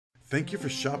Thank you for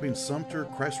shopping Sumter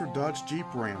Chrysler Dodge Jeep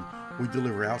Ram. We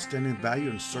deliver outstanding value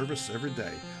and service every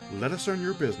day. Let us earn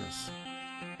your business.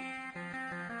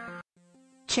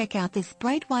 Check out this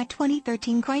bright white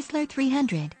 2013 Chrysler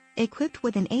 300, equipped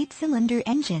with an 8-cylinder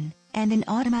engine and an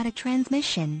automatic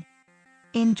transmission.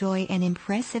 Enjoy an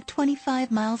impressive 25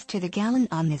 miles to the gallon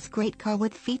on this great car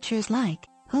with features like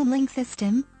HomeLink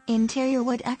system, interior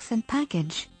wood accent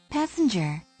package,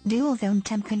 passenger, dual-zone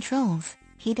temp controls,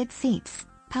 heated seats,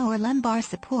 power lumbar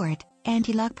support,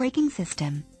 anti-lock braking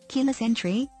system, keyless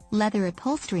entry, leather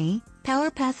upholstery, power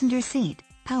passenger seat,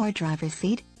 power driver's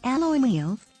seat, alloy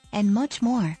wheels, and much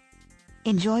more.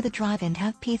 Enjoy the drive and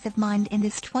have peace of mind in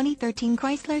this 2013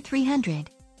 Chrysler 300.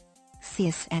 See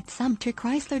us at Sumter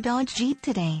Chrysler Dodge Jeep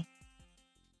today.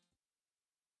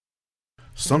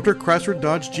 Sumter Chrysler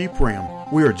Dodge Jeep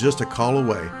Ram. We are just a call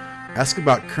away. Ask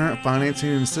about current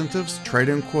financing incentives,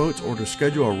 trade-in quotes, or to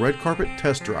schedule a red carpet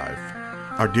test drive.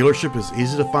 Our dealership is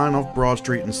easy to find off Broad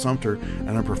Street in Sumter,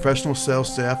 and our professional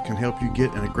sales staff can help you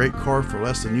get in a great car for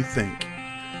less than you think.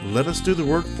 Let us do the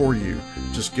work for you.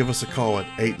 Just give us a call at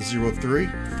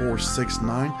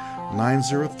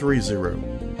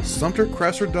 803-469-9030. Sumter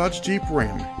Chrysler Dodge Jeep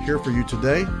Ram, here for you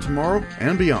today, tomorrow,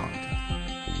 and beyond.